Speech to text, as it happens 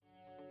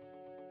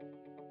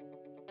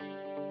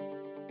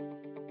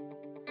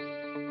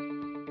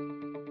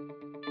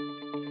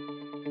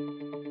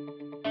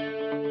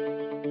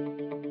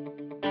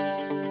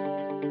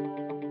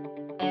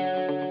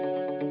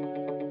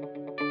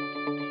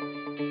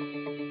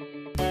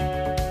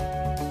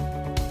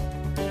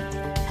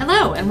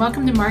and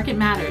welcome to Market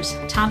Matters,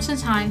 Thompson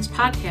Hines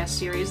podcast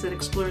series that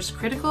explores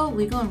critical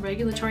legal and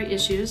regulatory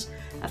issues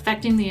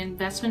affecting the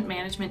investment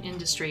management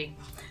industry.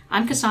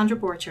 I'm Cassandra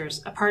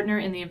Borchers, a partner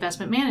in the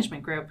Investment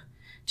Management Group.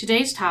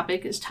 Today's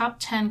topic is Top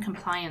 10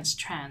 Compliance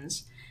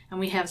Trends, and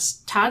we have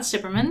Todd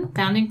Sipperman,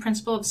 founding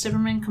principal of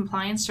Sipperman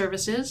Compliance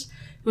Services,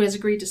 who has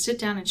agreed to sit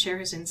down and share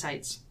his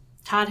insights.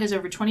 Todd has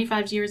over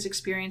 25 years'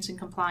 experience in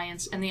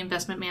compliance and the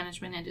investment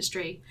management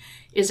industry,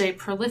 is a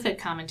prolific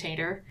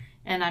commentator,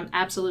 and I'm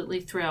absolutely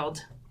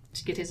thrilled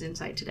to get his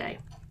insight today.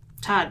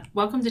 Todd,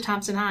 welcome to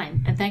Thompson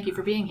Hine, and thank you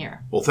for being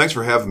here. Well, thanks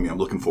for having me. I'm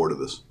looking forward to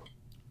this.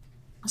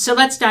 So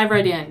let's dive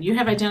right in. You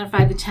have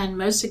identified the 10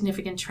 most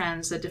significant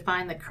trends that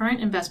define the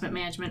current investment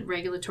management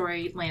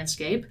regulatory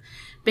landscape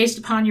based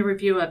upon your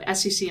review of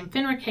SEC and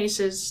FINRA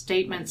cases,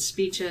 statements,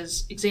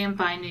 speeches, exam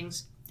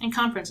findings, and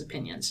conference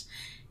opinions.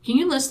 Can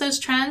you list those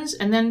trends,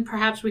 and then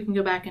perhaps we can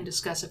go back and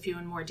discuss a few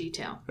in more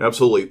detail?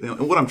 Absolutely.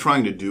 And what I'm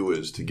trying to do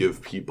is to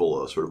give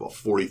people a sort of a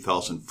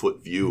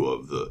 40,000-foot view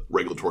of the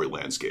regulatory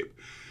landscape.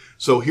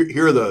 So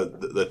here are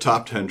the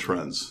top 10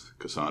 trends,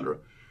 Cassandra.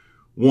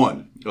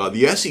 One,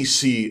 the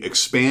SEC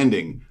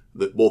expanding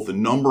both the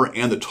number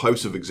and the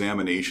types of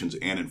examinations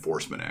and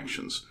enforcement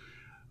actions.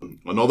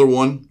 Another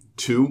one,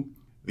 two,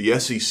 the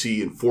SEC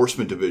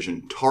Enforcement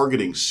Division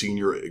targeting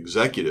senior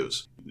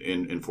executives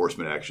in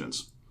enforcement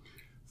actions.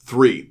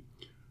 3,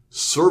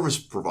 service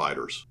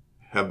providers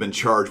have been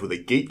charged with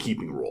a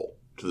gatekeeping role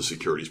to the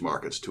securities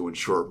markets to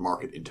ensure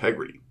market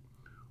integrity.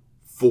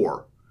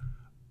 4,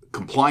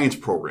 compliance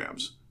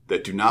programs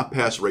that do not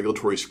pass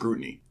regulatory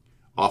scrutiny,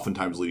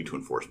 oftentimes leading to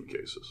enforcement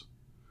cases.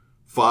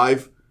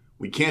 5,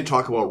 we can't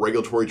talk about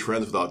regulatory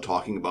trends without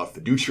talking about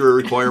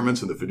fiduciary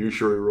requirements and the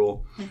fiduciary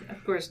rule.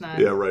 Of course not.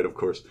 Yeah, right, of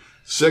course.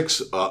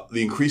 6,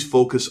 the increased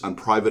focus on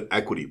private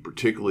equity,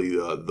 particularly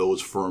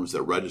those firms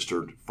that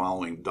registered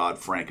following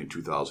Dodd-Frank in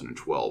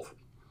 2012.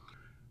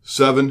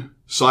 7,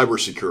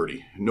 cybersecurity.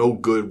 No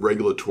good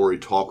regulatory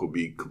talk would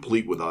be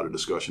complete without a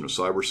discussion of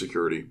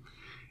cybersecurity.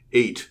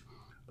 8,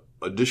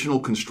 additional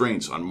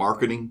constraints on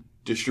marketing,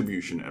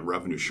 distribution, and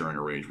revenue sharing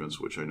arrangements,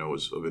 which I know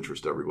is of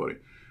interest to everybody.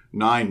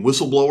 9,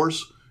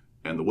 whistleblowers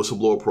and the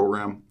whistleblower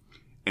program.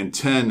 And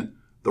 10,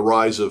 the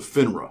rise of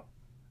FINRA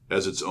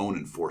as its own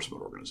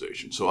enforcement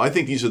organization. So I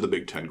think these are the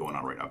big 10 going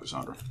on right now,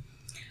 Cassandra.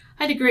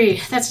 I'd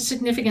agree. That's a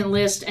significant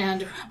list,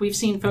 and we've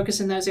seen focus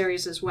in those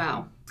areas as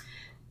well.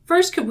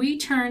 First, could we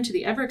turn to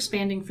the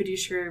ever-expanding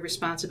fiduciary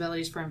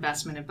responsibilities for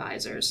investment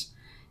advisors?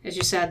 As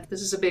you said,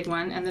 this is a big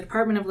one, and the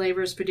Department of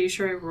Labor's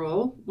fiduciary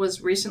rule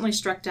was recently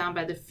struck down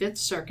by the Fifth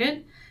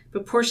Circuit,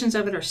 but portions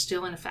of it are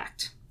still in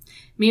effect.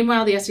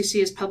 Meanwhile, the SEC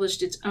has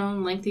published its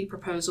own lengthy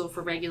proposal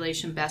for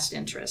regulation best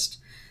interest.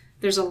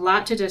 There's a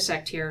lot to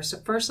dissect here, so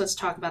first let's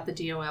talk about the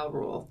DOL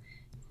rule.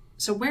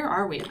 So where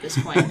are we at this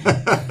point?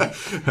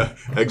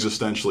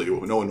 Existentially,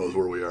 no one knows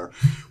where we are.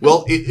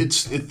 Well,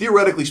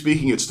 theoretically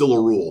speaking, it's still a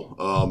rule.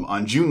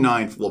 On June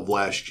 9th of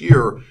last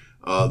year,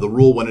 the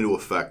rule went into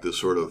effect. This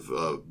sort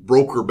of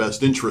broker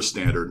best interest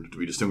standard, to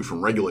be distinguished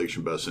from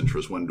regulation best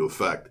interest, went into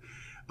effect.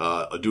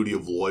 A duty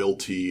of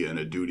loyalty and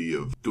a duty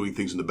of doing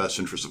things in the best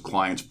interest of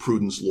clients,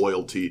 prudence,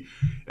 loyalty,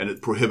 and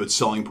it prohibits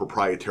selling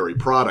proprietary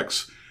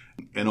products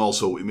and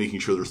also making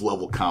sure there's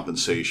level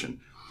compensation.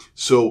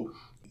 So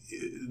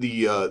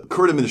the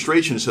current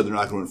administration has said they're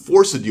not going to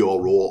enforce the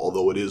DOL rule,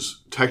 although it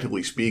is,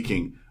 technically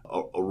speaking,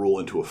 a rule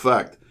into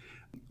effect.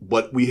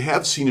 But we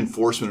have seen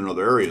enforcement in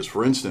other areas.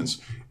 For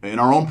instance, in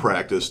our own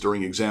practice,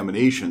 during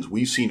examinations,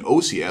 we've seen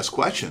OC ask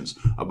questions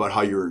about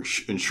how you're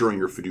ensuring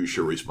your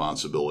fiduciary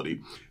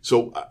responsibility.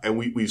 So, and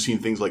we've seen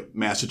things like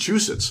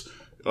Massachusetts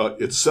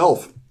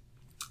itself.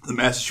 The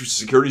Massachusetts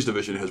Securities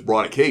Division has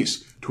brought a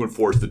case to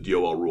enforce the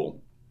DOL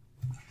rule.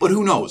 But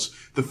who knows?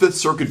 The Fifth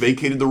Circuit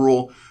vacated the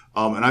rule,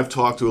 and I've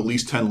talked to at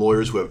least 10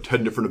 lawyers who have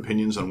 10 different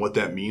opinions on what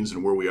that means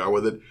and where we are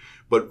with it.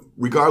 But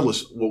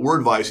regardless, what we're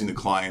advising the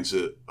clients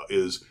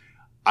is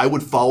I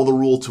would follow the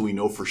rule till we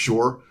know for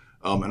sure.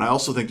 And I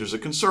also think there's a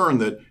concern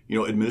that,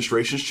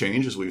 administrations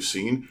change, as we've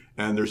seen,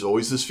 and there's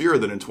always this fear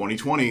that in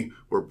 2020,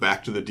 we're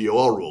back to the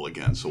DOL rule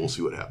again. So we'll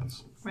see what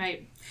happens.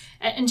 Right.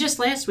 And just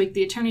last week,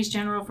 the attorneys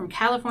general from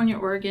California,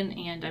 Oregon,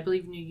 and I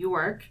believe New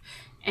York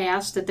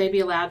asked that they be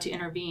allowed to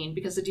intervene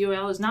because the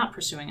DOL is not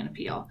pursuing an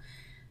appeal.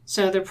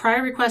 So their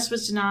prior request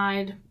was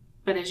denied,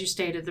 but as you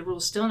stated, the rule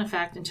is still in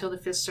effect until the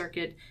Fifth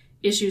Circuit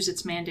issues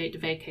its mandate to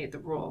vacate the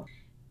rule.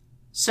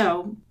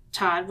 So,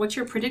 Todd, what's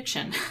your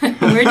prediction?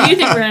 Where do you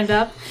think we'll end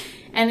up?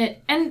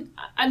 And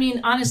I mean,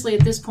 honestly,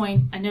 at this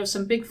point, I know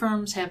some big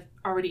firms have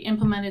already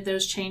implemented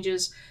those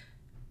changes.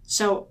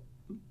 So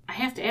I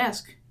have to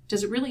ask,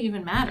 does it really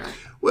even matter?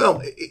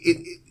 Well,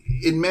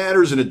 it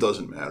matters and it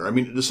doesn't matter. I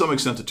mean, to some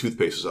extent, the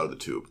toothpaste is out of the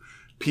tube.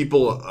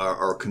 People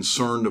are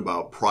concerned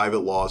about private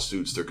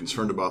lawsuits. They're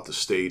concerned about the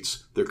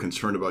states. They're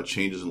concerned about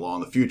changes in law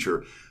in the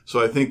future.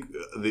 So I think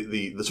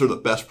the sort of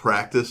the best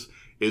practice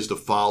is to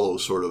follow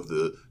sort of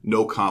the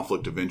no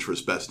conflict of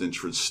interest, best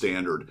interest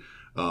standard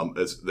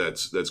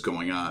that's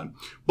going on.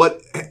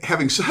 But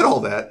having said all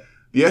that,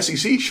 the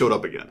SEC showed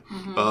up again.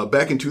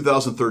 Back in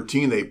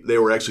 2013, they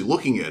were actually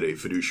looking at a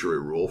fiduciary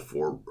rule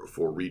for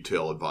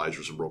retail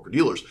advisors and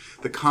broker-dealers.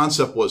 The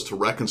concept was to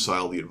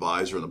reconcile the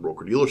advisor and the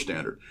broker-dealer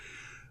standard.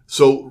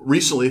 So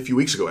recently, a few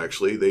weeks ago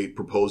actually, they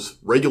proposed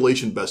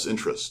regulation best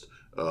interest.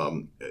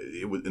 And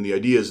the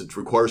idea is it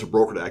requires a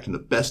broker to act in the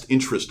best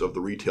interest of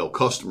the retail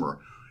customer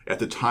at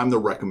the time the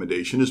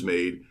recommendation is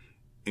made,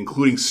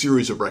 including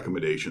series of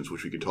recommendations,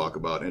 which we could talk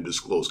about, and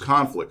disclose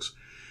conflicts.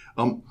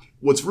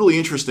 What's really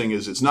interesting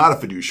is it's not a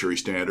fiduciary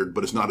standard,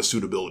 but it's not a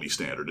suitability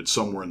standard. It's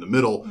somewhere in the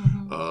middle.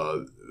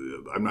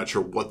 I'm not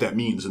sure what that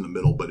means in the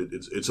middle, but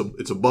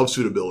it's above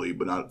suitability,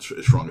 but not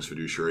as strong as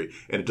fiduciary,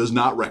 and it does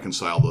not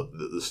reconcile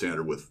the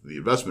standard with the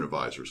investment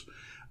advisors.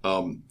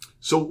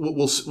 So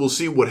we'll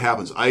see what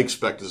happens. I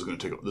expect this is going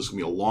to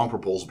be a long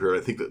proposal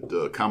period. I think that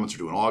the comments are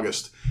due in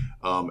August,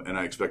 and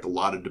I expect a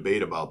lot of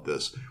debate about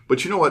this.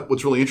 But you know what?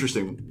 What's really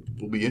interesting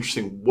will be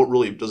interesting. What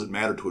really does it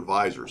matter to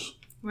advisors?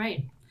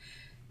 Right.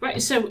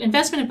 So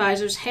investment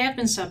advisors have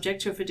been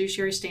subject to a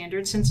fiduciary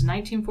standard since the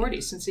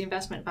 1940s, since the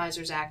Investment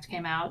Advisors Act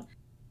came out.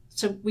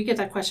 So we get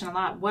that question a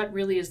lot. What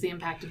really is the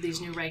impact of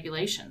these new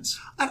regulations?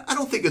 I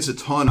don't think it's a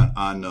ton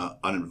on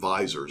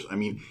advisors. I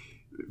mean,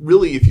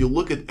 really, if you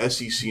look at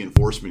SEC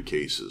enforcement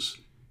cases,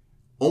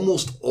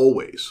 almost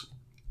always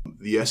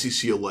the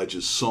SEC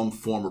alleges some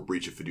form of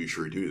breach of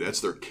fiduciary duty.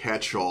 That's their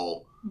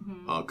catch-all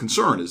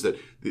concern, is that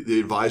the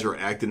advisor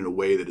acted in a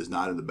way that is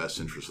not in the best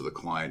interest of the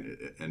client.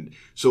 And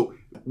so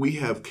we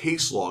have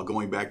case law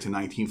going back to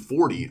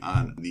 1940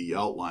 on the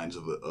outlines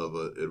of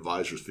an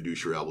advisor's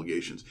fiduciary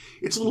obligations.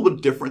 It's a little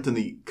bit different than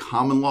the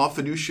common law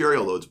fiduciary,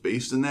 although it's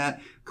based in that,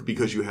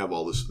 because you have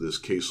all this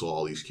case law,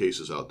 all these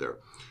cases out there.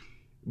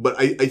 But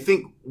I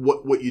think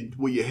what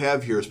you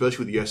have here,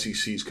 especially with the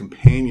SEC's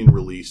companion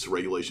release to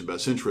Regulation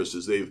Best Interest,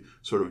 is they've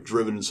sort of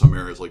driven in some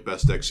areas like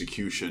best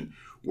execution,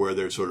 where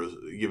they're sort of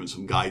given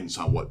some guidance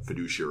on what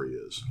fiduciary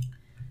is.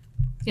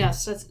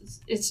 Yes,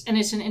 it's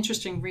an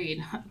interesting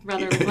read,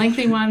 rather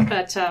lengthy one,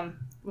 but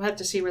we'll have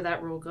to see where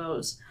that rule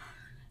goes.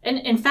 And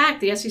in fact,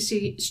 the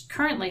SEC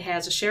currently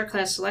has a share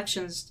class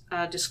selections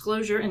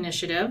disclosure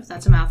initiative.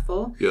 That's a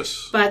mouthful.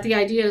 Yes. But the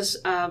idea is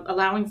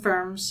allowing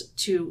firms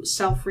to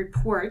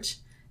self-report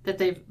that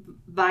they've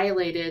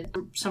violated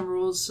some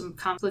rules, some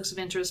conflicts of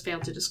interest,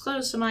 failed to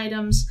disclose some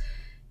items,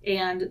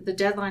 and the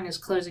deadline is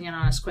closing in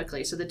on us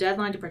quickly. So the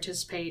deadline to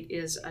participate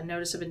is a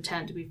notice of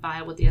intent to be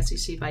filed with the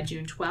SEC by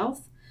June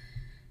 12th.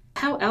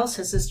 How else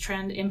has this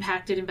trend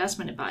impacted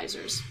investment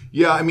advisors?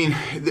 Yeah, I mean,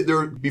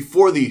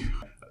 before the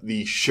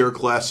share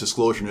class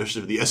disclosure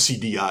initiative, the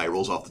SCDI,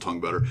 rolls off the tongue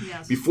better.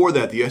 Yes. Before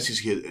that, the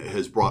SEC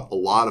has brought a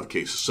lot of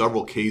cases,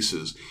 several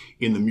cases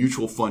in the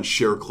mutual fund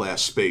share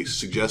class space,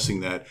 suggesting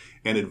that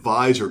an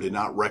advisor did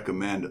not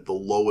recommend the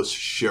lowest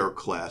share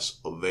class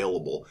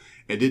available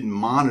and didn't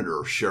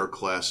monitor share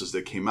classes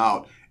that came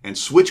out and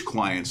switch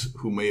clients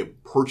who may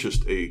have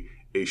purchased a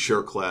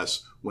share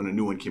class when a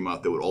new one came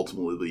out that would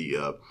ultimately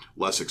be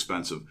less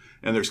expensive.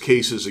 And there's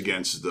cases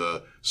against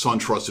the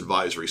SunTrust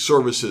Advisory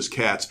Services,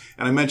 CATS,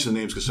 and I mentioned the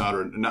names,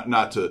 Cassandra,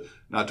 not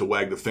to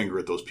wag the finger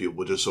at those people,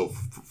 but just so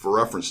for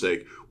reference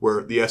sake,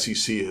 where the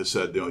SEC has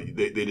said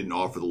they didn't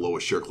offer the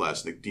lowest share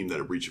class and they deemed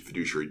that a breach of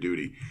fiduciary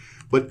duty.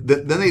 But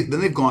then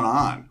they've gone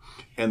on,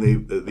 and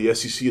the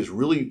SEC has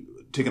really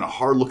taken a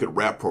hard look at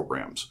wrap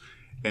programs,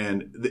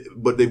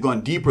 but they've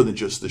gone deeper than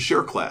just the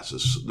share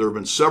classes. There have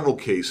been several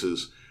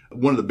cases.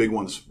 One of the big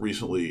ones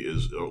recently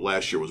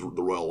last year was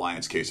the Royal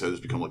Alliance case. That has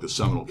become like the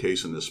seminal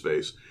case in this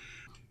space.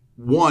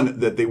 One,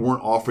 that they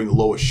weren't offering the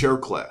lowest share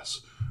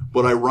class.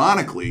 But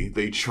ironically,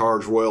 they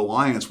charged Royal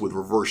Alliance with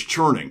reverse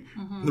churning.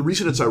 Mm-hmm. The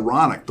reason it's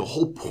ironic, the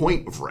whole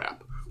point of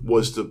wrap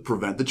was to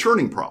prevent the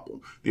churning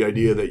problem. The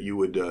idea that you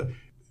would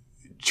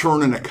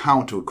churn an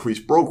account to increase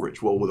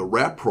brokerage. Well, with a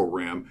wrap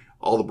program,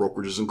 all the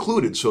brokerage is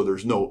included, so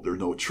there's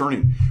no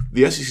churning.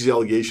 The SEC's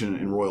allegation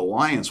in Royal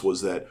Alliance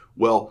was that,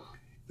 well,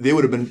 they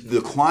would have been,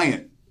 the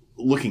client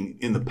looking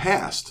in the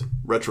past,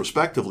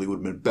 retrospectively, would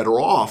have been better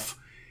off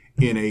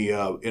in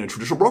a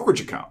traditional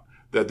brokerage account.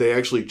 That they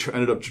actually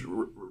ended up,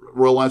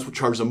 Royal Alliance would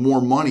charge them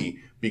more money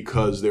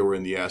because they were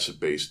in the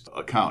asset-based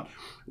account.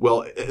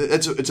 Well,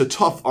 it's a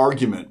tough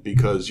argument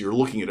because you're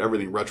looking at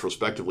everything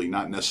retrospectively,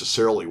 not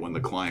necessarily when the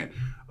client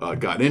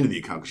got into the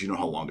account, because you know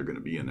how long they're going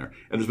to be in there.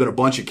 And there's been a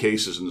bunch of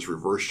cases in this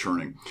reverse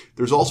churning.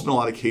 There's also been a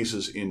lot of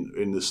cases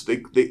in this.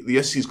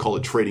 The SEC's call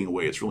it trading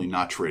away. It's really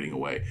not trading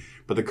away.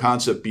 But the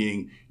concept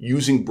being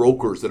using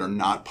brokers that are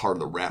not part of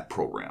the wrap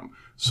program.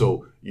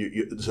 So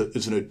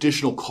it's an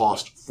additional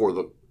cost for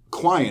the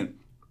client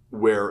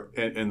where,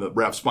 and the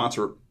wrap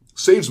sponsor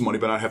saves money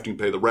by not having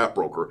to pay the wrap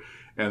broker.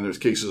 And there's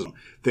cases,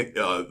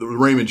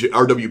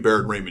 R.W.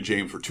 Baird and Raymond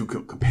James were two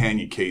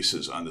companion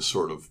cases on this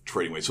sort of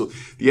trading way. So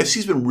the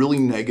SEC's been really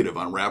negative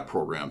on wrap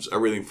programs,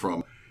 everything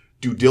from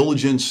due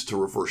diligence to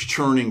reverse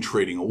churning,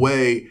 trading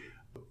away,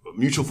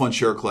 mutual fund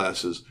share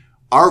classes.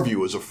 Our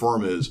view as a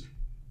firm is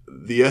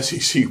the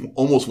SEC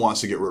almost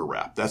wants to get rid of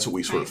wrap. That's what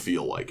we sort of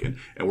feel like.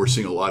 And we're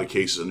seeing a lot of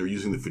cases, and they're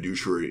using the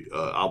fiduciary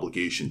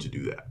obligation to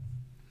do that.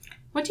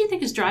 What do you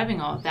think is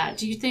driving all of that?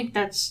 Do you think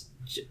that's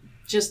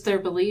just their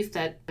belief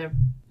that the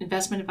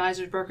investment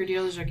advisors,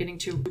 broker-dealers are getting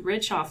too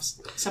rich off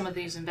some of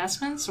these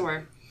investments,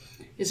 or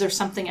is there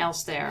something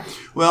else there?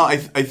 Well, I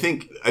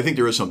think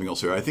there is something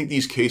else there. I think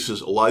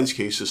a lot of these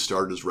cases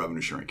started as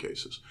revenue-sharing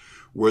cases,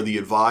 where the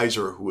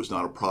advisor, who was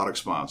not a product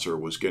sponsor,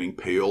 was getting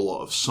payola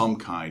of some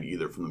kind,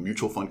 either from the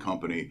mutual fund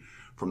company,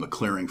 from the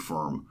clearing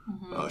firm,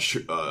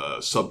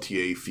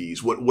 sub-TA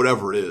fees,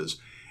 whatever it is.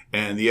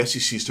 And the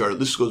SEC started,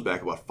 this goes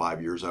back about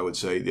 5 years, I would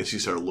say, the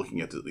SEC started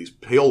looking at these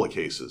payola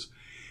cases.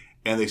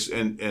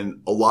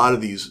 And a lot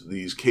of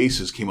these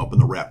cases came up in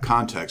the wrap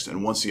context.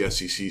 And once the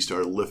SEC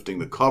started lifting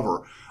the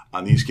cover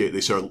on these cases,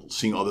 they started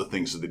seeing other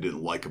things that they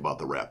didn't like about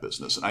the wrap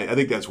business. And I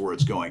think that's where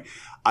it's going.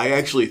 I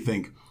actually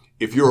think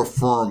if you're a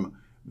firm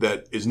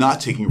that is not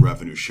taking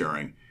revenue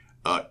sharing,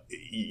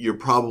 you're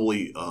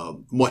probably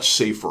much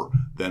safer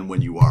than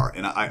when you are.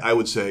 And I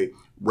would say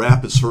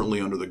wrap is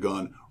certainly under the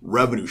gun.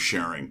 Revenue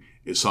sharing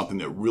is something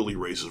that really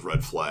raises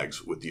red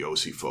flags with the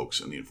OC folks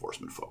and the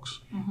enforcement folks.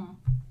 Mm-hmm.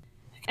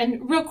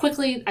 And real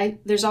quickly,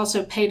 there's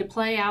also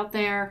pay-to-play out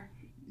there.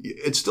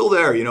 It's still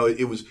there.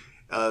 It was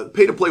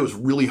pay-to-play was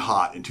really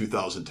hot in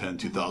 2010,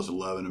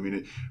 2011. I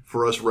mean,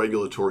 for us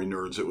regulatory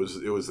nerds, it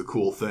was the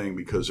cool thing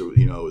because there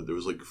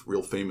was like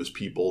real famous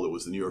people. There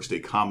was the New York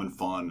State Common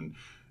Fund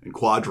and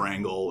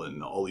Quadrangle,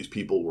 and all these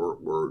people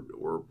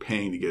were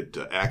paying to get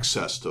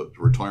access to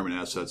retirement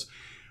assets.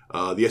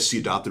 The SEC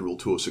adopted Rule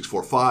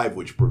 20645,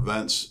 which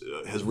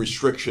has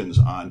restrictions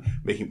on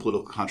making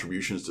political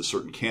contributions to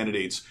certain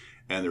candidates,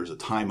 and there's a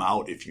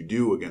timeout if you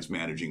do against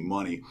managing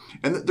money.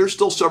 And there's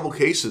still several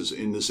cases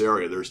in this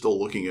area. They're still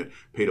looking at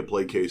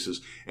pay-to-play cases.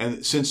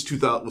 And since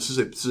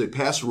they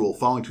passed a rule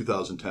following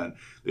 2010,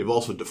 they've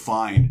also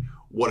defined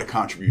what a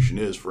contribution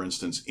is. For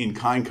instance,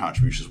 in-kind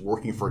contributions,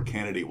 working for a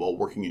candidate while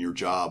working in your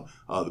job,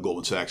 the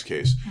Goldman Sachs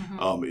case,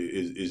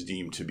 is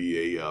deemed to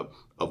be a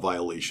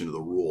violation of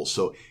the rule.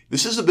 So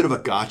this is a bit of a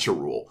gotcha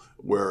rule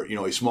where,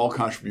 a small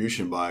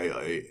contribution by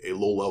a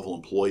low-level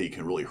employee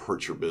can really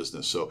hurt your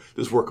business. So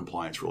this is where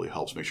compliance really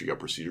helps. Make sure you got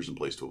procedures in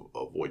place to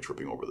avoid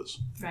tripping over this.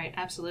 Right,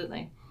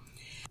 absolutely.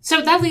 So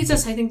that leads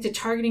us, I think, to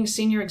targeting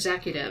senior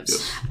executives.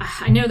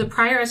 Yes. I know the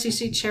prior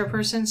SEC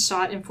chairperson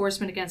sought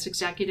enforcement against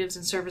executives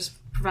and service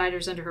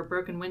providers under her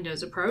broken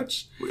windows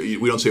approach. We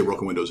don't say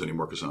broken windows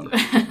anymore, Cassandra.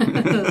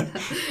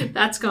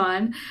 That's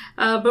gone.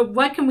 But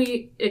what can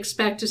we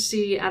expect to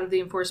see out of the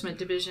enforcement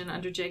division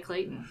under Jay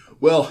Clayton?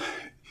 Well,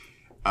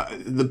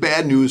 the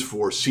bad news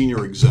for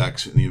senior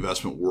execs in the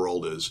investment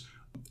world is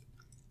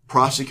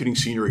prosecuting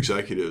senior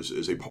executives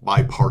is a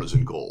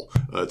bipartisan goal.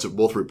 It's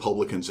both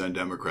Republicans and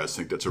Democrats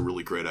think that's a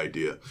really great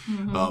idea.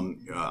 Mm-hmm.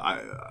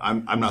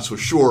 I'm not so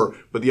sure,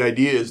 but the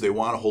idea is they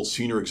want to hold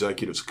senior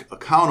executives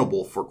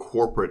accountable for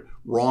corporate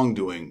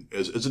wrongdoing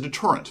as a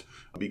deterrent,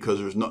 because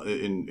there's no,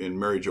 in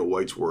Mary Jo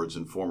White's words,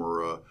 and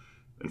former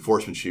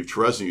enforcement chief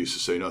Terezny used to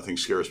say, nothing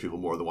scares people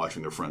more than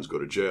watching their friends go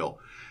to jail.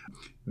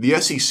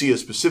 The SEC has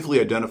specifically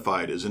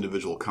identified as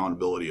individual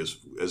accountability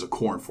as a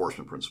core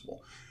enforcement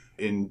principle.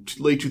 In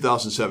late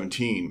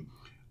 2017,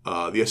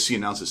 the SEC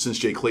announced that since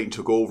Jay Clayton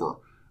took over,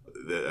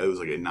 it was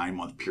like a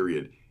 9-month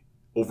period,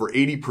 over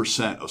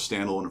 80% of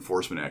standalone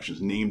enforcement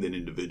actions named an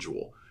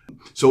individual.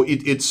 So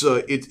it's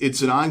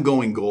an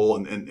ongoing goal,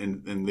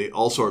 and they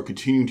also are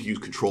continuing to use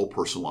control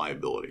person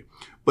liability.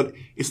 But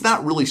it's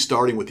not really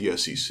starting with the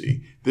SEC.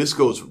 This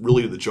goes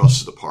really to the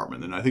Justice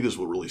Department, and I think this is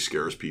what really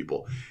scares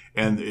people.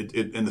 And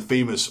and the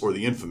famous or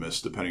the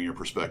infamous, depending on your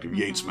perspective,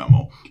 Yates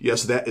memo.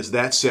 Yes,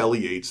 that Sally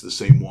Yates, the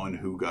same one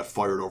who got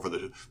fired over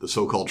the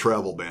so-called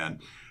travel ban.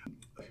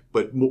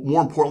 But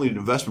more importantly, to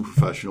investment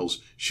professionals,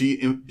 she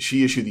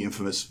issued the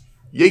infamous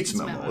Yates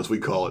memo, as we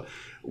call it,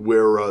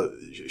 where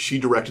she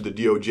directed the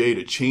DOJ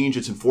to change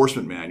its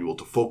enforcement manual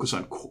to focus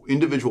on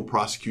individual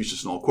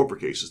prosecutions in all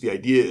corporate cases. The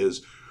idea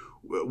is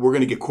we're going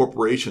to get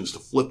corporations to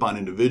flip on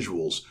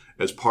individuals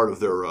as part of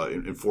their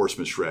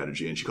enforcement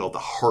strategy, and she called it the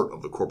heart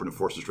of the corporate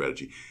enforcement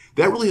strategy.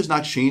 That really has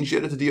not changed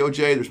yet at the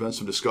DOJ. There's been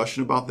some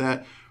discussion about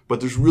that, but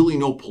there's really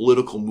no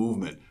political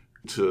movement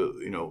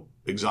to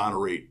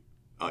exonerate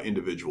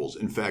individuals.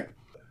 In fact,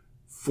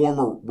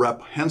 former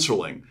Rep.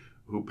 Henserling,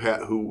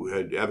 who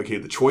had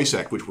advocated the Choice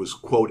Act, which was,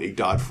 quote, a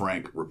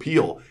Dodd-Frank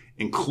repeal,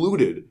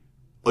 included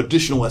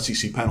additional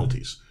SEC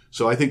penalties.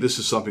 So I think this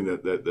is something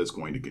that's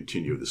going to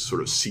continue, this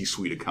sort of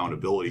C-suite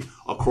accountability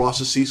across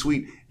the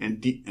C-suite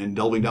and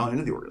delving down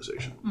into the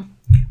organization.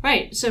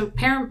 Right. So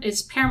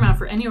it's paramount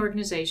for any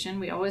organization,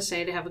 we always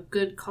say, to have a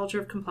good culture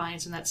of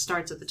compliance, and that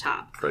starts at the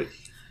top. Right.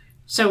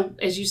 So,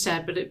 as you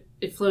said, but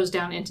it flows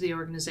down into the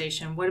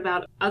organization. What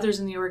about others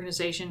in the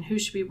organization? Who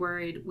should be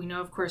worried? We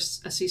know, of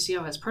course, a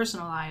CCO has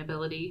personal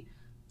liability.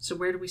 So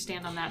where do we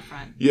stand on that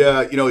front?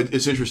 Yeah,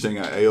 it's interesting.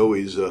 I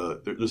always,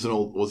 there's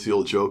what's the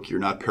old joke? You're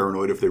not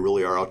paranoid if they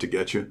really are out to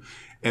get you.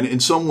 And in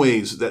some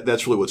ways,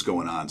 that's really what's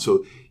going on.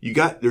 So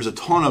there's a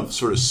ton of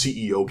sort of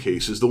CEO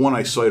cases. The one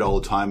I cite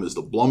all the time is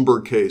the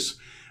Blumberg case.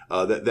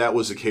 That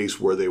was a case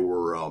where they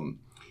were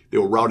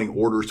routing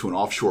orders to an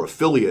offshore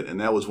affiliate, and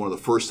that was one of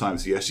the first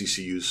times the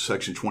SEC used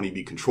Section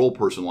 20B control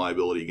person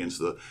liability against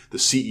the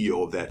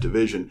CEO of that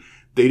division.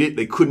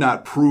 They could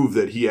not prove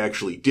that he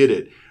actually did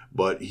it,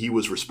 but he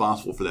was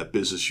responsible for that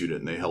business unit,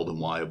 and they held him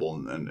liable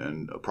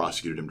and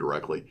prosecuted him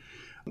directly.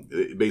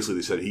 Basically,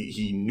 they said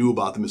he knew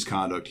about the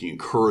misconduct, he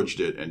encouraged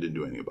it, and didn't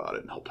do anything about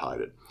it and helped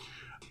hide it.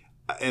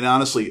 And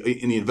honestly,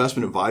 in the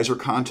investment advisor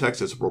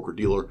context, as a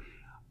broker-dealer,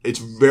 it's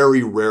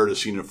very rare to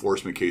see an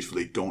enforcement case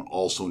where they don't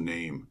also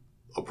name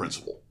a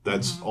principal.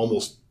 That's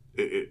almost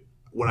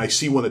when I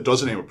see one that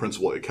doesn't name a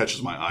principal, it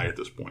catches my eye at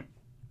this point.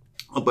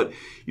 But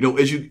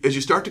as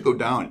you start to go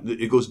down,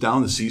 it goes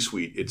down the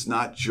C-suite. It's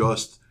not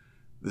just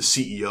the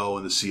CEO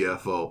and the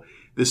CFO.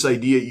 This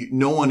idea,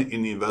 no one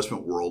in the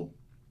investment world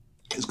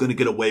is going to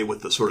get away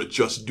with the sort of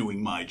just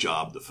doing my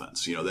job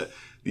defense. That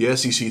the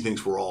SEC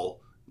thinks we're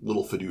all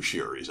little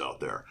fiduciaries out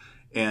there.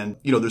 And,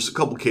 there's a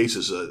couple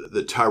cases,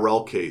 the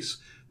Tyrell case,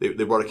 they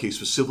brought a case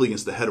specifically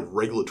against the head of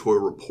regulatory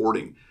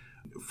reporting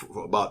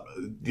about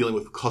dealing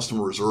with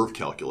customer reserve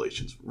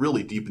calculations,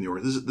 really deep in the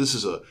organization. This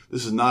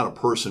is not a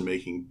person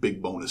making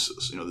big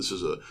bonuses. This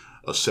is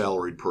a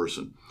salaried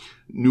person.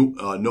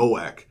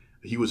 Nowak,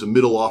 he was a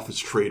middle office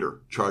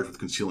trader charged with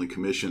concealing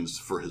commissions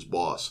for his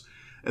boss.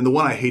 And the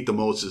one I hate the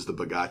most is the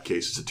Bagat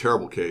case. It's a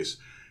terrible case.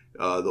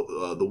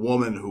 The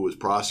woman who was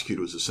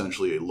prosecuted was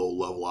essentially a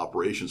low-level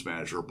operations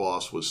manager. Her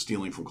boss was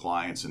stealing from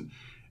clients,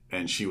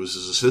 and she was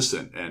his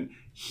assistant. And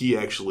he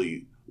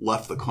actually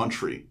left the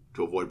country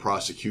to avoid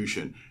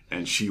prosecution,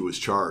 and she was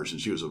charged, and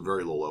she was a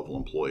very low-level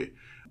employee.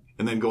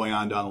 And then going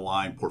on down the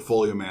line,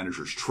 portfolio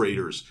managers,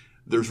 traders,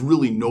 there's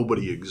really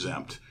nobody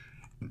exempt.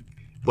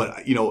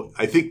 But,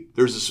 I think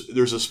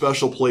there's a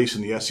special place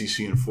in the SEC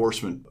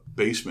enforcement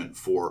basement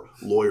for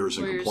lawyers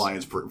and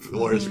compliance and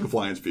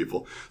compliance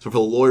people. So for the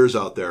lawyers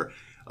out there,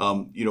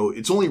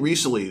 it's only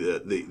recently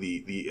that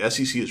the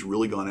SEC has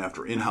really gone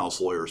after in-house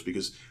lawyers,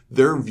 because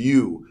their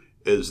view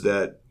is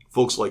that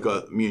folks like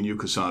me and you,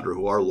 Cassandra,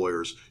 who are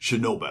lawyers,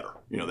 should know better.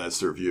 That's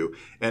their view.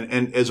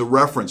 And as a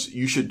reference,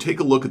 you should take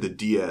a look at the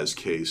Diaz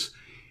case.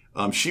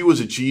 She was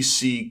a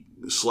GC/CCO.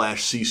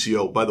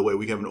 By the way,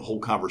 we have a whole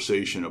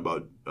conversation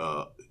about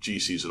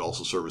GCs that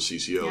also serve as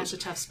CCOs. Yeah, it's a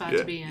tough spot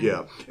to be in.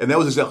 Yeah, and that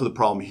was exactly the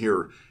problem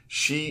here.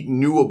 She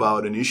knew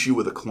about an issue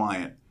with a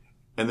client,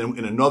 and then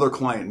in another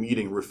client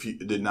meeting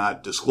did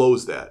not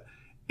disclose that.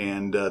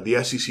 And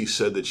the SEC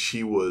said that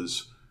she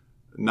was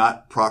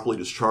not properly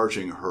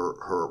discharging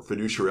her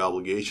fiduciary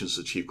obligations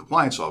to the chief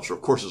compliance officer.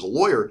 Of course, as a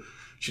lawyer,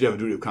 she'd have a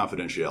duty of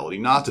confidentiality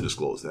not to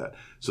disclose that.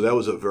 So that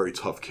was a very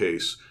tough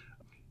case.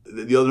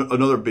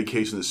 Another big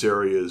case in this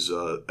area is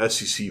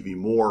SEC v.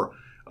 Moore.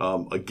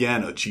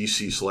 Again, a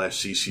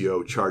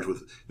GC/CCO charged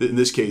with, in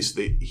this case,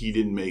 he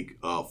didn't make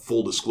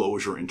full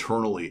disclosure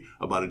internally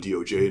about a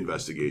DOJ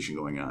investigation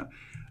going on.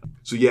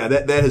 So yeah,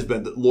 that has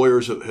been, the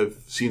lawyers have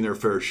seen their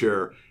fair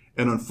share,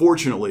 and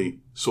unfortunately,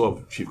 so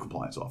have chief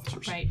compliance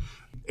officers. Right.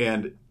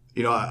 And,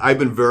 I've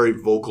been very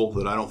vocal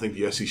that I don't think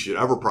the SEC should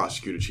ever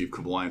prosecute a chief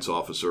compliance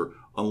officer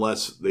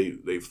unless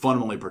they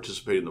fundamentally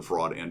participate in the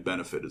fraud and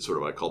benefit. It's sort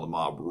of, I call the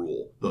mob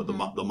rule, the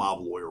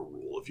mob lawyer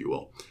rule, if you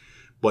will.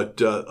 But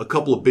a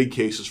couple of big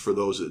cases for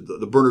those.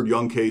 The Bernard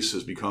Young case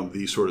has become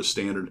the sort of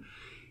standard.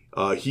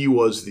 He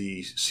was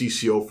the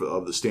CCO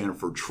of the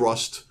Stanford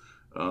Trust,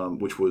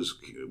 which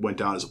went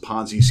down as a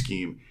Ponzi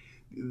scheme.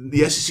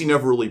 The SEC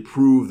never really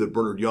proved that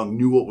Bernard Young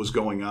knew what was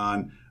going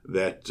on,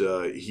 that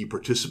he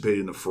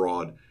participated in the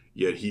fraud,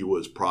 yet he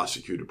was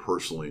prosecuted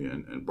personally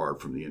and barred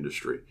from the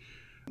industry.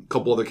 A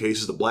couple other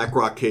cases, the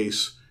BlackRock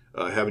case,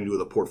 having to do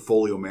with a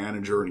portfolio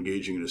manager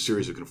engaging in a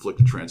series of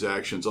conflicted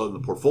transactions. Other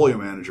than the portfolio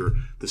manager,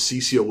 the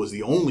CCO was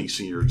the only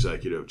senior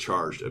executive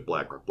charged at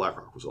BlackRock.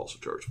 BlackRock was also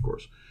charged, of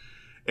course.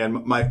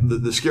 And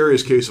the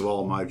scariest case of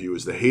all, in my view,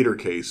 is the Hayter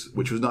case,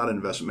 which was not an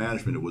investment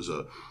management. It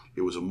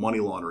was a money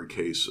laundering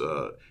case.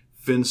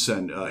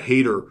 FinCEN,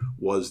 Hayter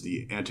was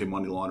the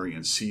anti-money laundering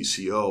and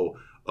CCO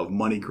of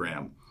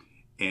MoneyGram.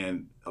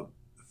 And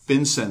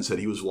FinCEN said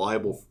he was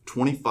liable for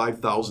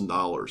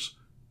 $25,000,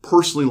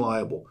 personally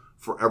liable,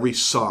 for every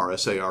SAR,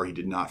 S-A-R, he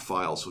did not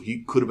file. So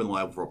he could have been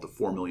liable for up to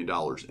 $4 million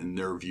in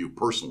their view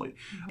personally.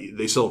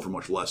 They sell it for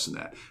much less than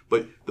that.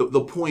 But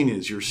the point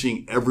is, you're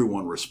seeing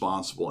everyone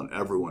responsible and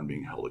everyone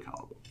being held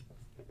accountable.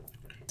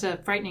 It's a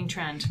frightening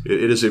trend.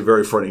 It is a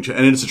very frightening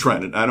trend, and it's a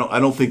trend. And I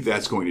don't think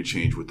that's going to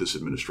change with this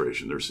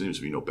administration. There seems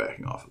to be no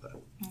backing off of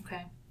that.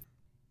 Okay.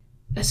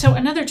 So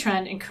another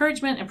trend,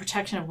 encouragement and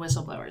protection of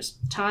whistleblowers.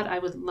 Todd, I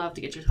would love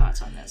to get your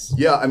thoughts on this.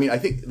 Yeah, I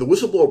think the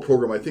whistleblower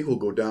program, will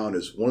go down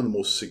as one of the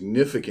most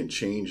significant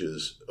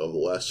changes of the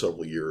last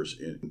several years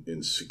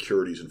in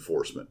securities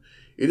enforcement.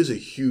 It is a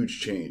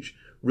huge change.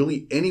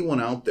 Really, anyone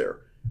out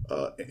there,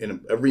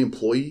 and every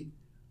employee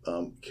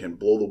can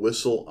blow the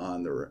whistle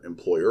on their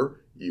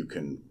employer. You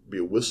can be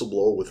a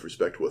whistleblower with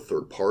respect to a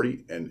third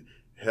party and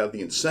have the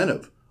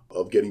incentive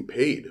of getting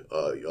paid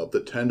up to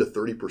 10 to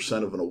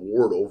 30% of an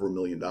award over $1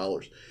 million.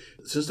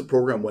 Since the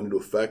program went into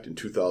effect in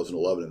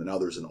 2011, and now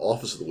there's an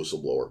Office of the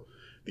Whistleblower,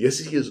 the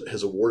SEC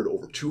has awarded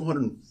over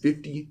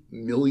 $250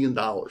 million,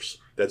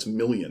 that's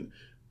million,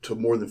 to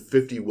more than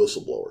 50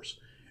 whistleblowers.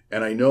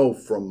 And I know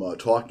from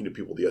talking to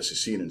people at the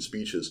SEC and in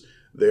speeches,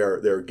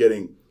 they're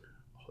getting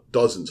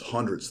dozens,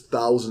 hundreds,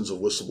 thousands of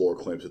whistleblower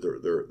claims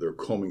that they're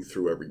combing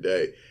through every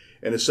day.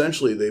 And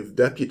essentially, they've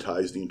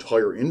deputized the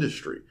entire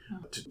industry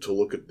to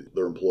look at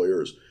their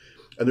employers.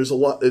 And there's a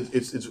lot.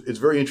 It's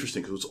very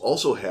interesting because what's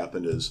also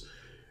happened is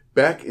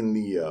back in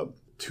the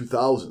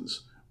 2000s,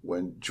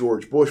 when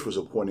George Bush was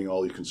appointing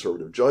all these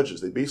conservative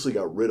judges, they basically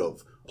got rid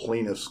of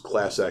plaintiffs'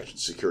 class action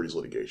securities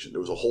litigation.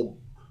 There was a whole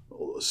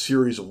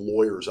series of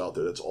lawyers out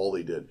there. That's all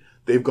they did.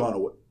 They've gone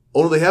away.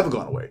 Oh, no, they haven't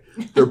gone away.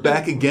 They're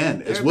back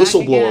again as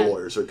whistleblower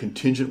lawyers. They're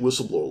contingent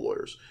whistleblower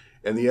lawyers.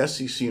 And the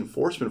SEC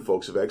enforcement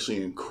folks have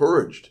actually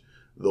encouraged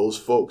those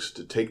folks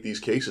to take these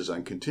cases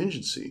on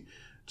contingency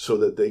so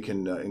that they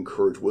can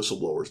encourage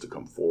whistleblowers to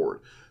come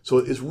forward. So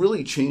it's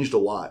really changed a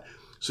lot.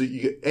 So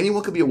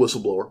anyone could be a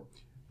whistleblower.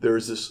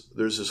 There's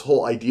this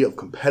whole idea of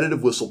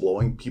competitive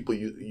whistleblowing, people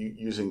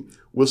using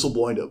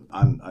whistleblowing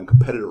on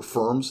competitor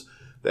firms.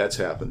 That's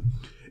happened.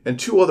 And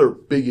two other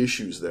big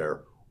issues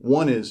there.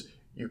 One is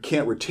you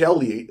can't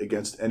retaliate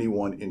against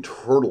anyone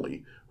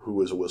internally who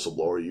is a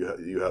whistleblower.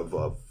 You have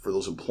for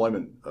those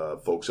employment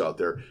folks out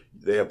there,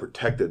 they have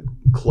protected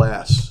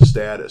class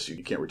status.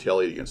 You can't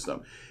retaliate against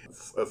them.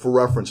 For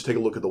reference, take a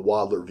look at the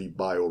Wadler v.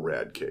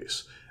 Bio-Rad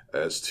case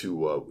as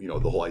to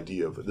the whole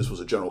idea of this was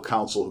a general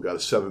counsel who got a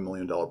 $7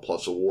 million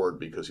plus award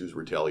because he was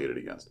retaliated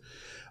against.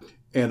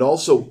 And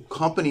also,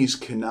 companies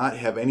cannot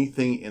have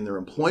anything in their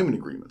employment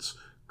agreements,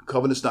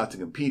 covenants not to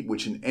compete,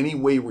 which in any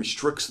way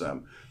restricts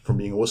them from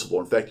being a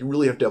whistleblower. In fact, you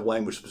really have to have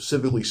language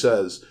specifically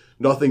says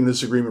nothing in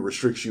this agreement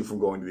restricts you from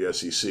going to the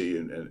SEC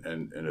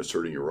and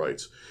asserting your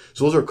rights.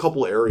 So those are a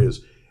couple of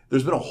areas.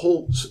 There's been a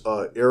whole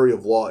area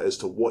of law as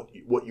to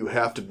what you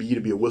have to be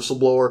a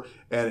whistleblower,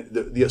 and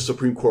the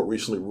Supreme Court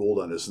recently ruled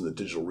on this in the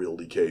Digital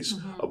Realty case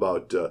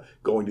about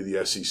going to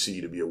the SEC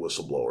to be a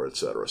whistleblower, et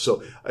cetera.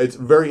 So it's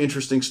very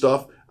interesting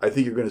stuff. I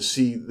think you're going to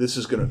see this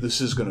is going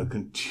to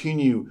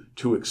continue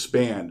to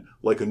expand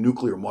like a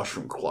nuclear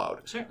mushroom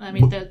cloud. Certainly, I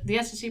mean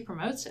the SEC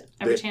promotes it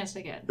every chance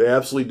they get. They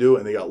absolutely do,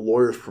 and they got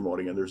lawyers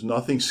promoting it. And there's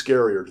nothing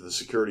scarier to the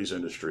securities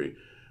industry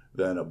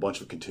than a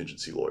bunch of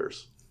contingency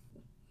lawyers.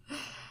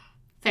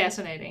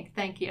 Fascinating.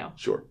 Thank you.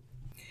 Sure.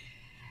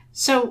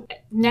 So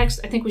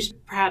next, I think we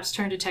should perhaps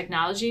turn to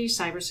technology,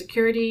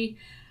 cybersecurity.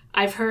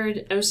 I've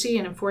heard OC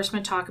and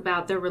enforcement talk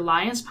about their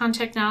reliance upon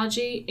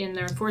technology in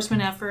their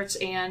enforcement efforts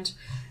and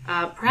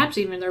perhaps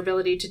even their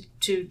ability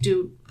to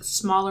do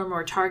smaller,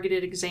 more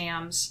targeted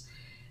exams.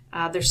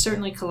 They're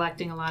certainly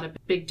collecting a lot of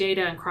big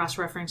data and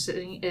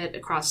cross-referencing it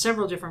across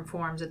several different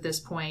forms at this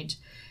point.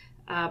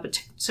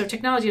 So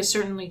technology has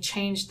certainly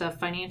changed the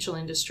financial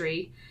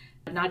industry,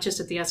 not just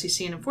at the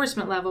SEC and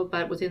enforcement level,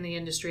 but within the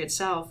industry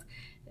itself.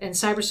 And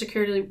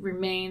cybersecurity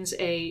remains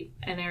an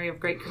area of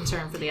great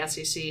concern for the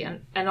SEC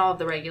and all of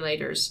the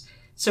regulators.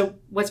 So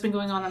what's been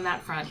going on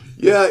that front?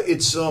 Yeah,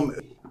 it's,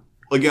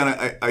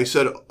 again, I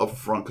said up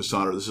front,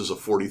 Cassandra, this is a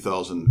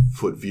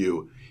 40,000-foot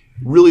view.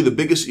 Really, the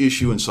biggest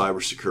issue in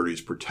cybersecurity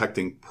is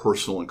protecting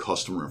personal and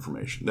customer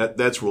information.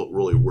 That's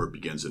really where it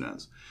begins and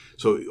ends.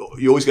 So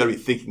you always got to be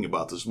thinking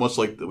about this. Much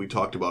like we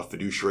talked about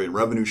fiduciary and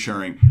revenue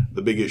sharing,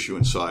 the big issue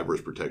in cyber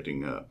is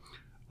protecting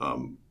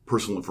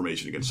personal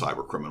information against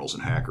cyber criminals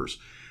and hackers.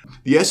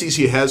 The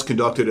SEC has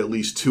conducted at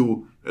least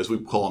two, as we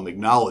call them,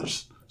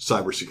 acknowledged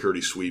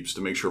cybersecurity sweeps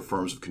to make sure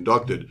firms have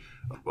conducted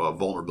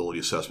vulnerability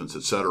assessments,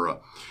 et cetera.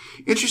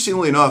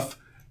 Interestingly enough,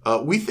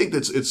 we think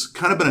that it's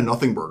kind of been a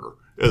nothing burger.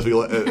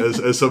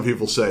 As some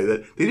people say,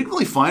 that they didn't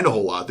really find a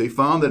whole lot. They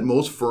found that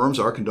most firms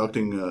are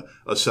conducting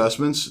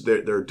assessments.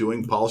 They're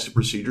doing policy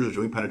procedures. They're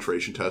doing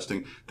penetration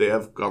testing. They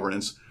have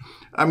governance.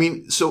 I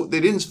mean, so they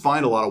didn't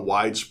find a lot of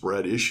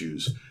widespread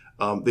issues.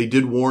 They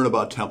did warn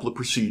about template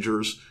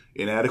procedures,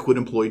 inadequate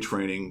employee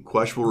training,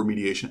 questionable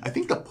remediation. I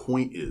think the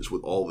point is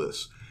with all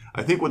this,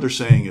 I think what they're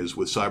saying is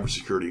with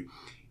cybersecurity,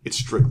 it's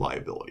strict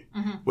liability.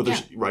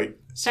 Right?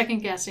 Second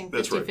guessing,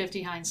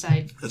 50-50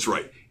 hindsight. That's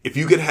right. If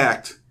you get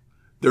hacked,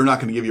 they're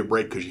not going to give you a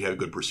break because you had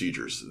good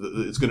procedures.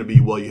 It's going to be,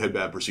 well, you had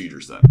bad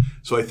procedures then.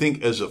 So I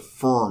think as a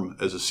firm,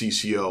 as a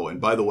CCO,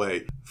 and by the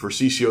way, for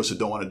CCOs that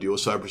don't want to deal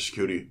with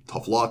cybersecurity,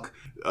 tough luck.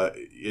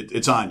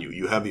 It's on you.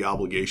 You have the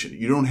obligation.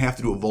 You don't have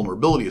to do a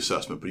vulnerability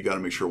assessment, but you got to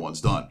make sure one's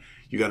done.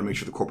 You got to make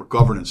sure the corporate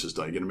governance is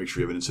done. You got to make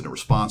sure you have an incident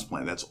response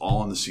plan. That's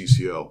all on the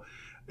CCO.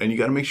 And you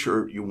got to make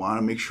sure, you want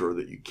to make sure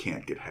that you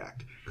can't get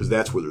hacked, because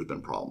that's where there's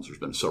been problems. There's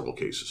been several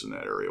cases in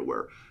that area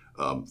where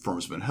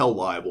firms have been held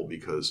liable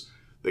because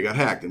they got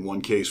hacked. In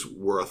one case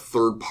where a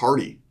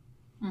third-party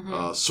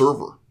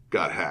server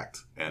got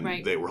hacked,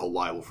 and they were held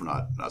liable for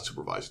not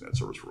supervising that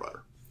service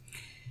provider.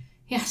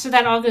 Yeah, so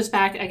that all goes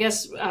back, I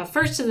guess,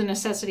 first to the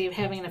necessity of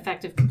having an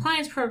effective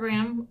compliance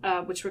program,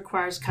 which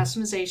requires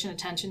customization,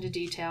 attention to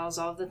details,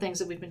 all of the things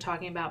that we've been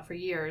talking about for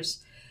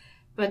years.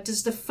 But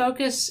does the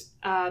focus,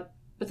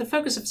 with the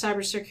focus of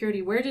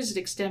cybersecurity, where does it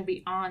extend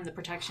beyond the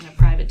protection of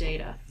private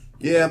data?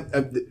 Yeah,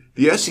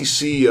 the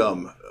SEC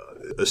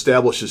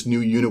established this new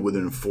unit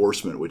within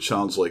enforcement, which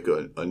sounds like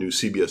a new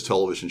CBS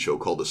television show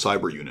called the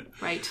Cyber Unit.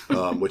 Right.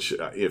 Which,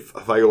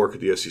 if I go work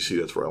at the SEC,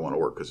 that's where I want to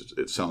work, because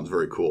it sounds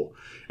very cool.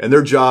 And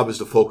their job is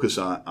to focus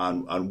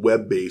on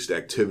web-based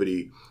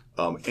activity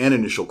and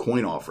initial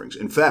coin offerings.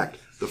 In fact,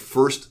 the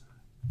first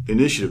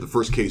initiative, the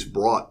first case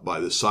brought by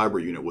the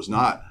cyber unit was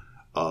not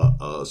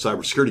a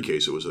cybersecurity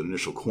case. It was an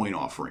initial coin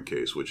offering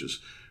case, which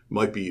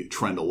might be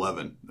trend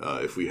 11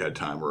 if we had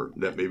time, or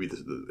that maybe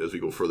as we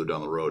go further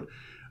down the road.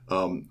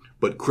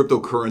 But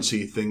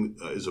cryptocurrency thing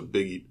is a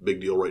big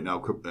deal right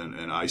now,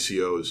 and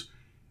ICOs,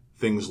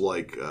 things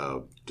like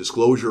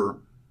disclosure,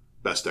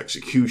 best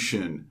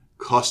execution,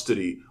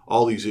 custody,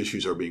 all these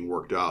issues are being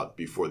worked out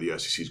before the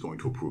SEC is going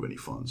to approve any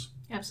funds.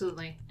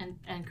 Absolutely.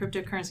 And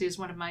cryptocurrency is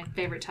one of my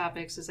favorite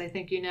topics, as I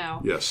think you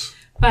know. Yes.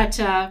 But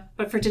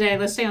for today,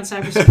 let's stay on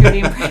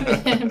cybersecurity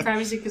and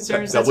privacy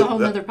concerns. That's a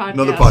whole other podcast.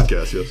 Another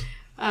podcast, yes.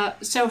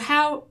 So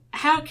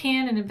how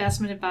can an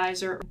investment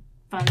advisor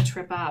fund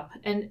trip up?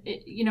 And,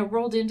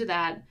 rolled into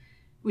that,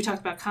 we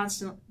talked about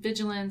constant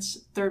vigilance,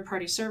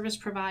 third-party service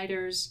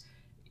providers.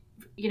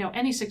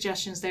 Any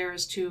suggestions there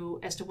as to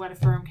what a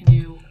firm can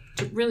do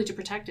to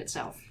protect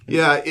itself?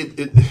 Yeah, it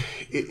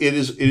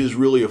is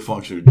really a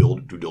function of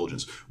due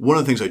diligence. One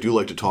of the things I do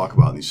like to talk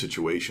about in these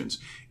situations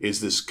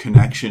is this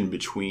connection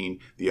between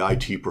the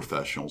IT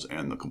professionals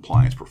and the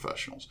compliance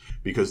professionals,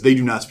 because they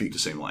do not speak the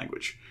same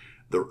language.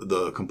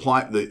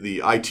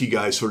 The IT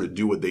guys sort of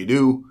do what they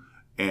do,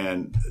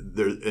 and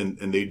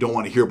they don't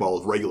want to hear about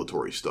all the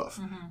regulatory stuff.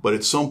 Mm-hmm. But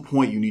at some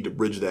point, you need to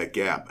bridge that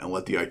gap and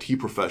let the IT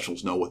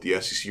professionals know what the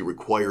SEC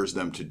requires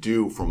them to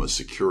do from a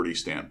security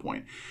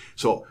standpoint.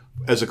 So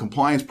as a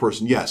compliance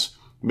person, yes,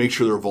 make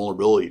sure there are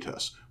vulnerability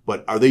tests.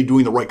 But are they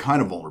doing the right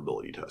kind of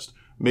vulnerability test?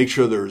 Make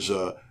sure there's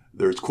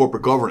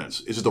corporate governance.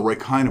 Is it the right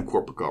kind of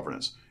corporate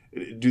governance?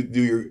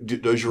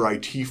 Does your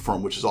IT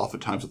firm, which is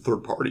oftentimes a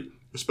third party,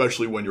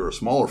 especially when you're a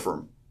smaller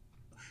firm,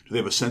 do they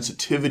have a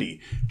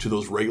sensitivity to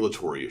those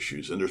regulatory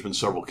issues? And there's been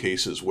several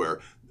cases where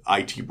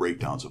IT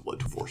breakdowns have led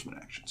to enforcement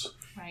actions.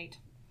 Right.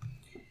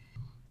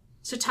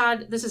 So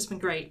Todd, this has been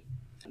great.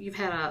 You've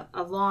had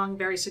a long,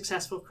 very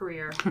successful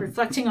career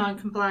reflecting on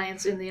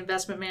compliance in the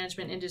investment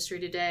management industry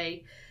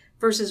today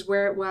versus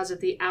where it was at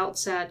the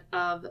outset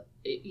of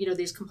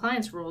these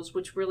compliance rules,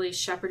 which really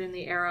shepherded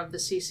the era of the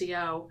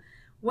CCO.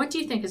 What do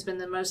you think has been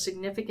the most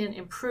significant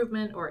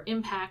improvement or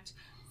impact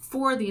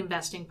for the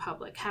investing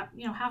public? How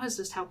has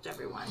this helped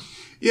everyone?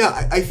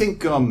 Yeah, I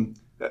think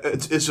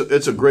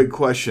it's a great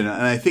question,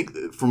 and I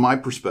think from my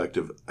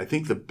perspective, I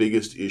think the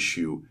biggest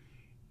issue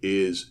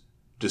is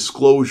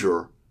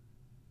disclosure,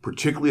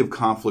 particularly of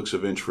conflicts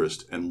of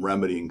interest and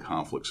remedying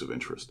conflicts of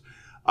interest.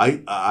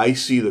 I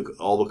see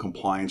all the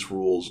compliance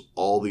rules,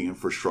 all the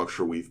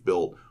infrastructure we've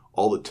built,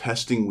 all the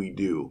testing we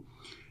do,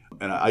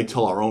 and I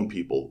tell our own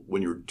people,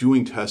 when you're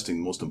doing testing,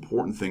 the most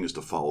important thing is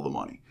to follow the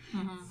money.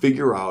 Mm-hmm.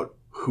 Figure out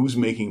who's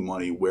making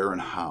money, where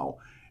and how.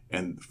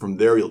 And from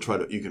there, you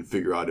can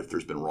figure out if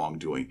there's been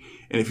wrongdoing.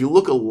 And if you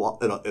look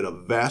at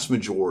a vast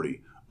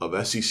majority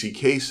of SEC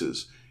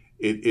cases,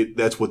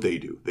 that's what they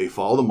do. They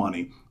follow the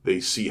money. They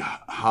see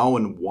how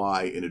and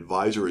why an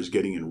advisor is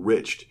getting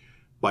enriched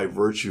by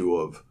virtue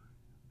of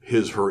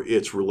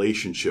its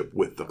relationship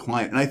with the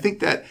client. And I think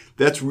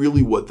that's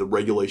really what the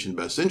regulation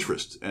best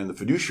interest and the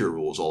fiduciary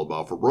rule is all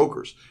about for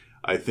brokers.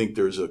 I think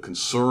there's a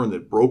concern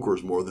that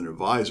brokers, more than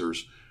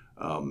advisors,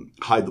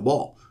 hide the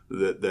ball,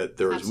 that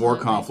there is more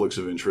conflicts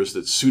of interest,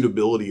 that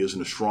suitability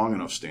isn't a strong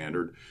enough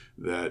standard,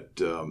 that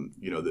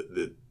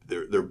that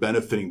they're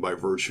benefiting by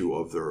virtue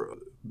of their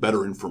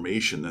better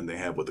information than they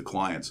have with the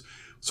clients.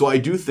 So I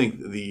do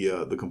think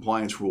the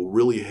compliance rule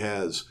really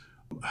has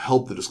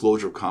helped the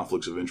disclosure of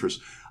conflicts of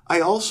interest. I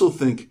also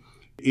think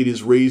it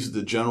has raised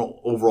the general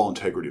overall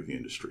integrity of the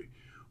industry.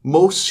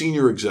 Most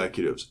senior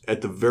executives, at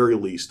the very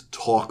least,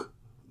 talk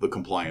the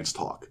compliance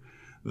talk.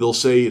 They'll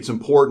say it's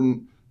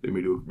important. They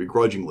may do it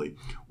begrudgingly.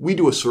 We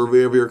do a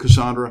survey every year,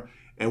 Cassandra,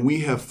 and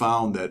we have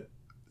found that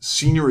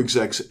senior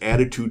execs'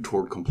 attitude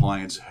toward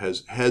compliance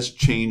has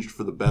changed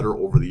for the better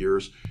over the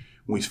years.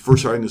 When we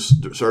first started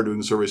doing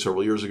the survey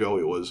several years ago,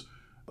 it was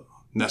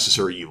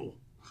necessary evil.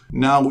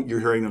 Now what you're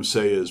hearing them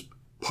say is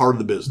part of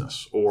the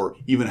business, or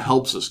even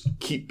helps us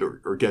keep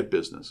or get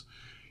business.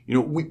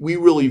 We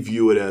really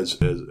view it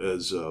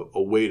as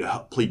a way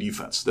to play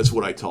defense. That's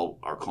what I tell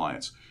our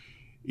clients.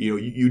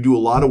 You do a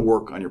lot of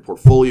work on your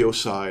portfolio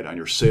side, on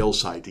your sales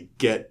side to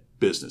get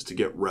business, to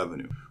get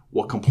revenue.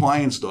 What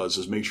compliance does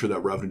is make sure that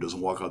revenue doesn't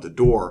walk out the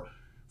door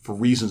for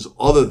reasons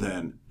other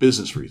than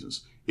business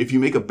reasons. If you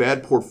make a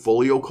bad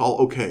portfolio call,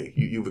 okay,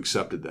 you've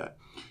accepted that.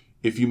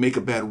 If you make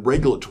a bad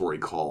regulatory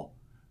call,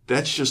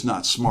 that's just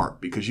not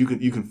smart, because you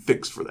can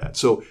fix for that.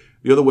 So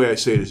the other way I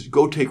say it is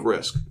go take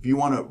risk. If you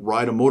want to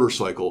ride a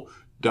motorcycle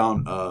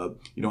down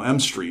M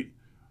Street,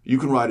 you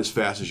can ride as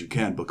fast as you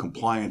can, but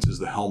compliance is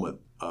the helmet.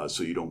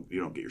 So you don't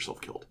get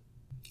yourself killed.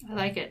 I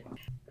like it.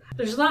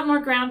 There's a lot more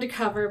ground to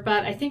cover,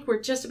 but I think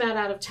we're just about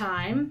out of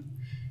time.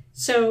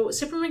 So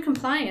Zipperman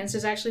Compliance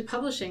is actually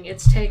publishing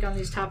its take on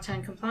these top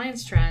 10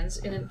 compliance trends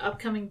in an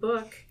upcoming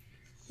book,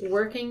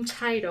 working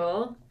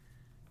title,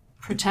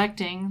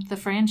 Protecting the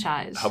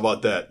Franchise. How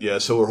about that? Yeah,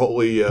 so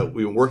we've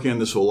been working on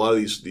this. So a lot of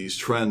these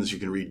trends, you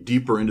can read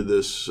deeper into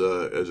this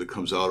as it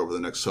comes out over the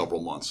next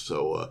several months.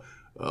 So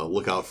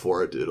look out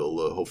for it.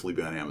 It'll hopefully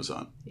be on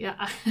Amazon.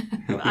 Yeah,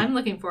 I'm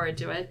looking forward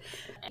to it.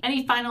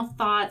 Any final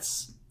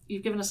thoughts?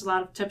 You've given us a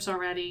lot of tips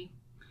already.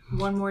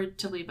 One more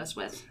to leave us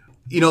with.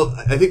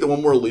 I think the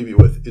one more to leave you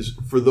with is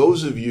for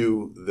those of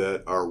you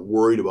that are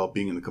worried about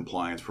being in the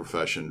compliance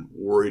profession,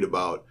 worried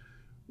about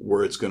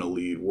where it's going to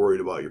lead,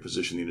 worried about your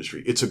position in the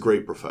industry, it's a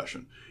great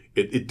profession.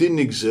 It didn't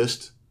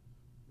exist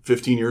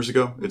 15 years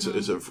ago. It's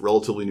a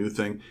relatively new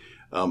thing.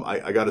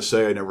 I got to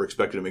say, I never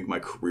expected to make my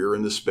career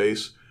in this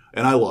space,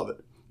 and I love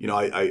it.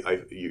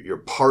 You're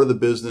part of the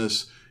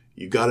business.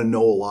 You got to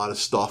know a lot of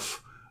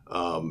stuff.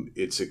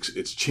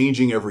 It's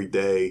changing every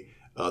day.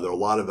 There are a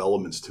lot of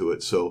elements to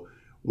it. So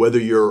whether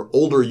you're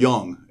old or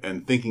young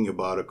and thinking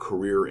about a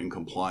career in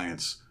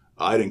compliance,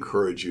 I'd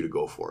encourage you to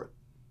go for it.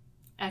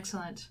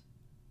 Excellent.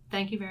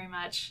 Thank you very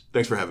much.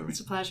 Thanks for having me. It's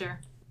a pleasure.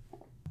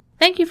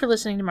 Thank you for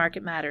listening to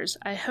Market Matters.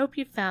 I hope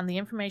you found the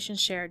information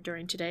shared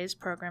during today's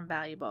program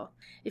valuable.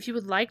 If you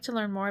would like to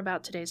learn more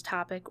about today's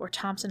topic or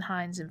Thompson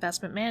Hines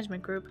Investment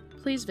Management Group,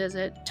 please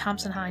visit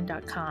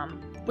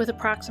thompsonhine.com. With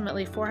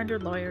approximately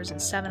 400 lawyers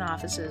and 7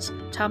 offices,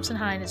 Thompson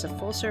Hine is a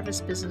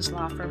full-service business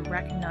law firm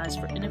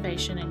recognized for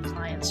innovation and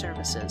client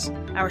services.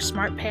 Our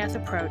Smart Path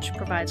approach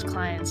provides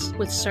clients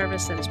with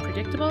service that is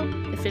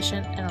predictable,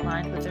 efficient, and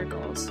aligned with their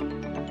goals.